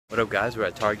What up, guys? We're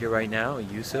at Target right now.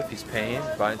 Yusuf, he's paying,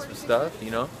 buying some stuff,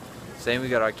 you know. Same, we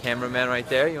got our cameraman right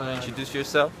there. You want to introduce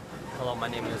yourself? Hello, my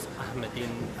name is Ahmedin.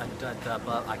 I'm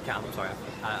sorry.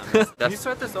 Can you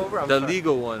start this over? I'm the sorry.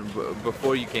 legal one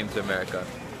before you came to America.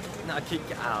 No, kick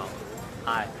out.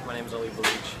 Hi, my name is Ali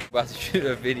Balich. About to shoot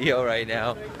a video right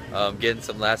now, getting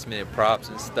some last minute props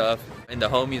and stuff. And the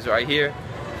homies right here.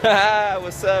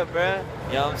 What's up, bruh?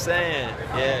 You know what I'm saying?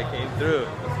 Yeah, came through.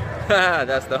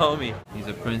 That's the homie. He's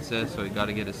a princess, so he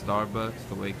gotta get a Starbucks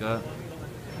to wake up.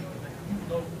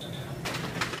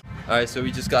 Alright, so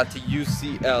we just got to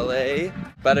UCLA.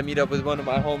 About to meet up with one of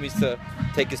my homies to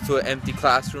take us to an empty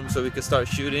classroom so we could start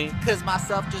shooting. Cause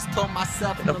myself just told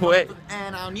myself No way.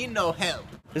 and I don't need no help.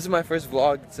 This is my first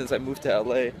vlog since I moved to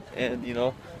LA, and you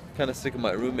know, kind of sick of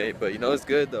my roommate, but you know, it's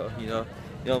good though, you know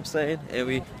what I'm saying? And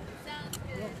we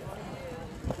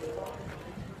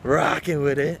rocking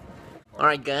with it.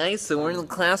 Alright guys, so we're in the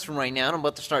classroom right now. I'm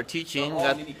about to start teaching.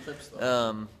 Got, you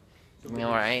know,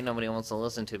 alright, nobody wants to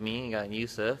listen to me. Got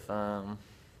Yusuf, and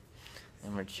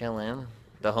we're chilling.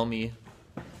 The homie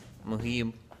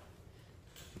Muhib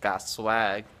got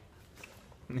swag.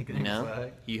 You know,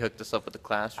 he hooked us up with the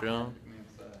classroom.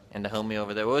 And the homie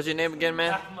over there. What was your name again,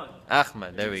 man?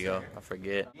 Ahmed. There we go. I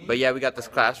forget. But yeah, we got this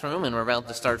classroom, and we're about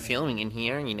to start filming in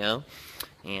here, you know.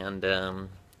 And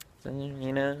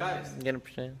you know, get a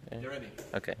percent. You're ready.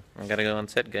 Okay, I gotta go on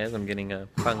set, guys. I'm getting a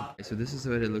punk. So this is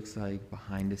what it looks like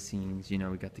behind the scenes. You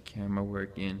know, we got the camera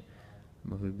working.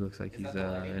 Mahmoud looks like he's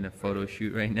in a photo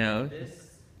shoot right now.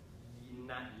 This,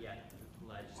 not yet.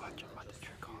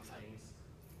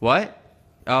 What?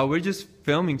 We're just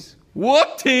filming.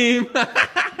 Whoop team!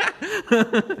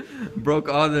 Broke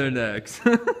all their necks.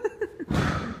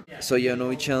 So yeah, no,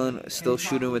 we chilling, still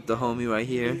shooting with the homie right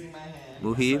here.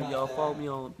 Muhib. Y'all follow me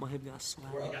on Muhib got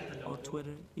swag on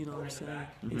Twitter, you know what I'm saying?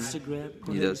 Instagram.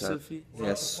 He does have, he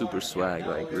has super swag,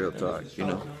 like real talk, you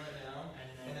know.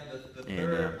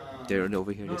 And they're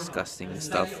over here discussing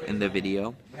stuff in the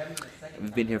video.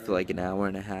 We've been here for like an hour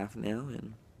and a half now,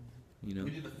 and you know,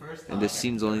 and this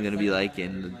scene's only gonna be like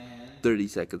in 30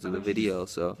 seconds of the video,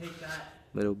 so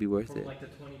but it'll be worth it.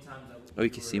 Oh, you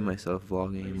can see myself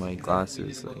vlogging in my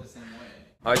glasses. Like.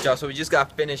 Alright y'all, so we just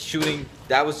got finished shooting.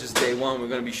 That was just day one. We're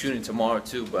gonna be shooting tomorrow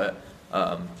too, but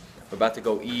we're about to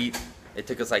go eat. It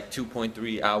took us like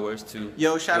 2.3 hours to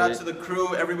Yo, shout out to the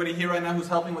crew, everybody here right now who's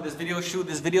helping with this video shoot.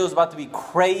 This video is about to be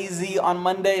crazy on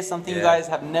Monday, something you guys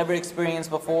have never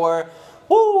experienced before.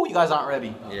 Woo, you guys aren't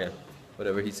ready. Yeah,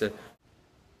 whatever he said.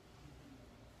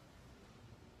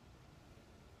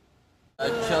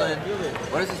 Chilling.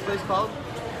 What is this place called?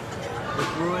 The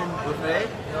Bruin Buffet?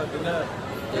 No, Deneb.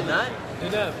 The Nut?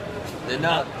 Deneb. The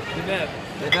Nut. Deneb.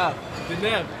 The Nut.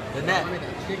 Deneb. The Net.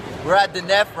 We're at the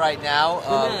Nef right now,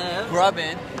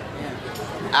 grubbing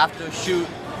after shoot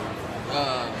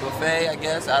buffet, I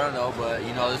guess. I don't know, but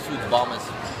you know, this food's bomb as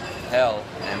hell,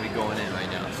 and we going in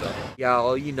right now. So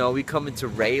y'all, you know, we coming to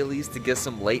Rayleigh's to get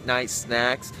some late night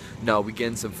snacks. No, we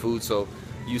getting some food. So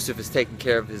Yusuf is taking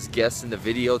care of his guests in the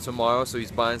video tomorrow, so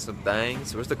he's buying some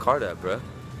things. Where's the card at, bruh?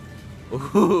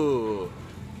 Ooh.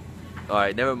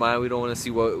 Alright, never mind. We don't want to see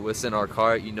what's in our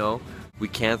cart, you know. We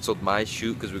canceled my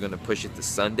shoot because we're going to push it to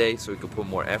Sunday so we can put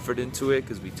more effort into it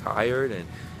because we tired and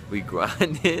we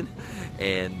grinding.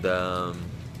 And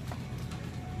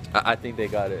I think they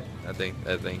got it. I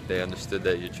think they understood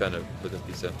that you're trying to put a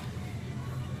piece of...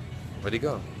 Where'd he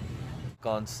go?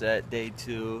 On set, day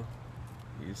 2.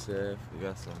 Yusuf, we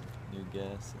got some new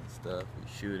guests and stuff. We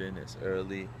shooting. It's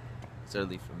early. It's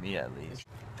early for me at least.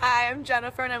 Hi, I'm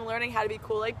Jennifer and I'm learning how to be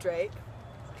cool like Drake.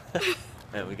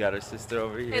 And we got our sister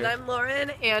over here. And I'm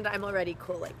Lauren and I'm already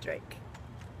cool like Drake.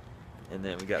 And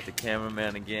then we got the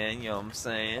cameraman again, you know what I'm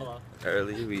saying? Hello.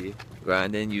 Early, we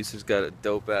grinding. Yusuf's got a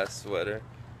dope ass sweater.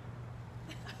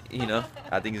 You know,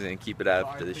 I think he's gonna keep it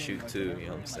after the shoot too, you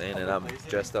know what I'm saying? And I'm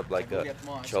dressed up like a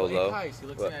cholo.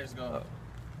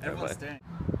 Everyone's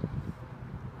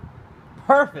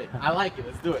Perfect. I like it.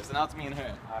 Let's do it. So now it's me and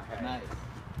her. Okay. Nice.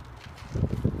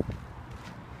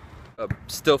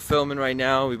 Still filming right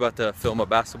now. We about to film a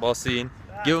basketball scene.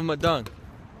 Give him a dunk.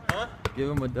 Huh? Give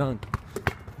him a dunk.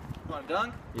 You want a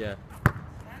dunk? Yeah.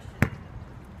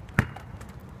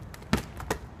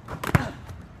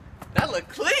 That look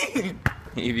clean.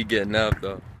 He be getting up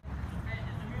though.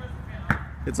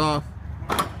 It's off.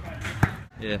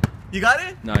 Yeah. You got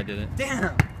it? No, I didn't.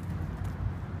 Damn.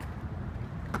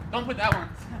 Don't put that one.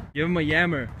 Give him a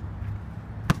yammer.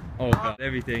 Oh god,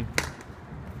 everything.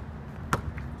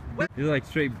 These are like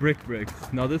straight bricks.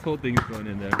 No, this whole thing's going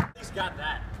in there. He's got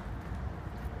that.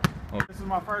 Oh. This is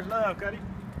my first love, Cuddy.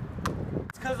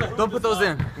 Don't put those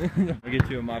in. I'll get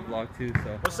you in my vlog too,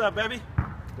 so. What's up, baby?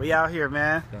 We out here,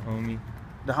 man. The homie.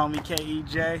 The homie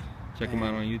KEJ. Check him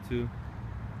out on YouTube.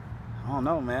 I don't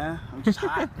know, man. I'm just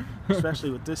hot.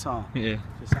 Especially with this on. Yeah.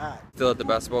 Just hot. Still at the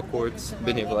basketball courts.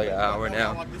 Been here for like an hour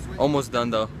now. Almost done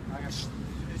though.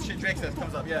 Shit Drake says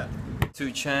comes up, yeah.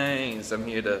 2 Chainz. I'm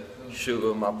here to shoot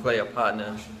with my player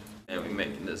partner. And we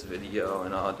making this video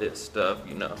and all this stuff,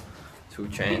 you know. 2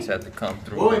 Chainz had to come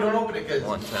through. Wait, don't open it, cause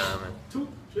one time. And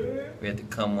we had to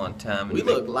come one time and we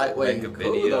look lightweight make a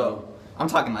cool, video. though. I'm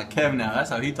talking like Kev now. That's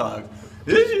how he talks.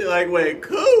 This shit lightweight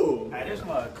cool. Hey, this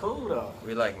mug cool though.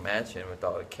 We like matching with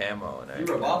all the camo and You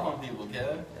everything. rub off on people,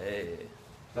 Kev. Hey.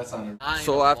 That's on.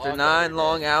 So after 9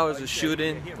 long hours of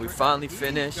shooting, we finally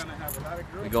finished.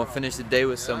 We're gonna finish the day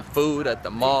with some food at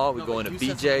the mall. We're going to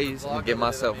BJ's. I'm gonna get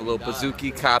myself a little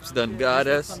bazooki. Cops done got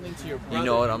us. You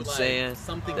know what I'm saying?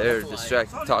 They're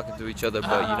distracted talking to each other,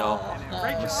 but you know,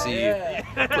 let's see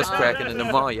what's cracking in the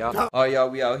mall, y'all. Alright, y'all,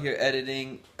 we out here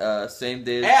editing. Same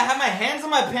day. Hey, I have my hands on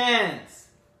my pants.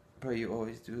 Bro, you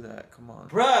always do that. Come on.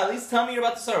 Bruh, at least tell me you're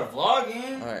about to start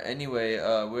vlogging. Alright, anyway,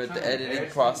 we're at the editing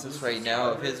process right now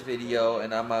of his video,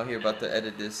 and I'm out here about to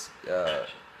edit this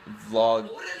vlog,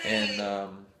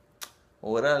 and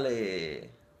orale.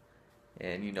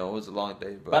 And you know, it was a long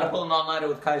day, About to but pull an all-nighter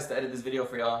with Kais to edit this video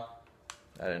for y'all.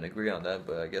 I didn't agree on that,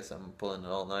 but I guess I'm pulling an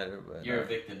all-nighter. But You're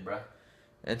evicted, bruh.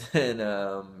 and then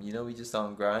you know, we just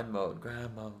on grind mode.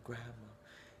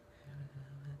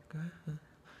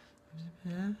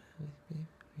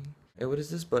 Hey, what does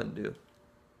this button do?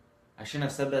 I shouldn't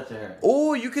have said that to her.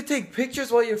 Oh, you could take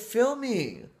pictures while you're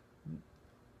filming.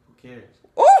 Who cares?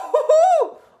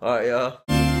 Oh! Alright,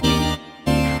 y'all.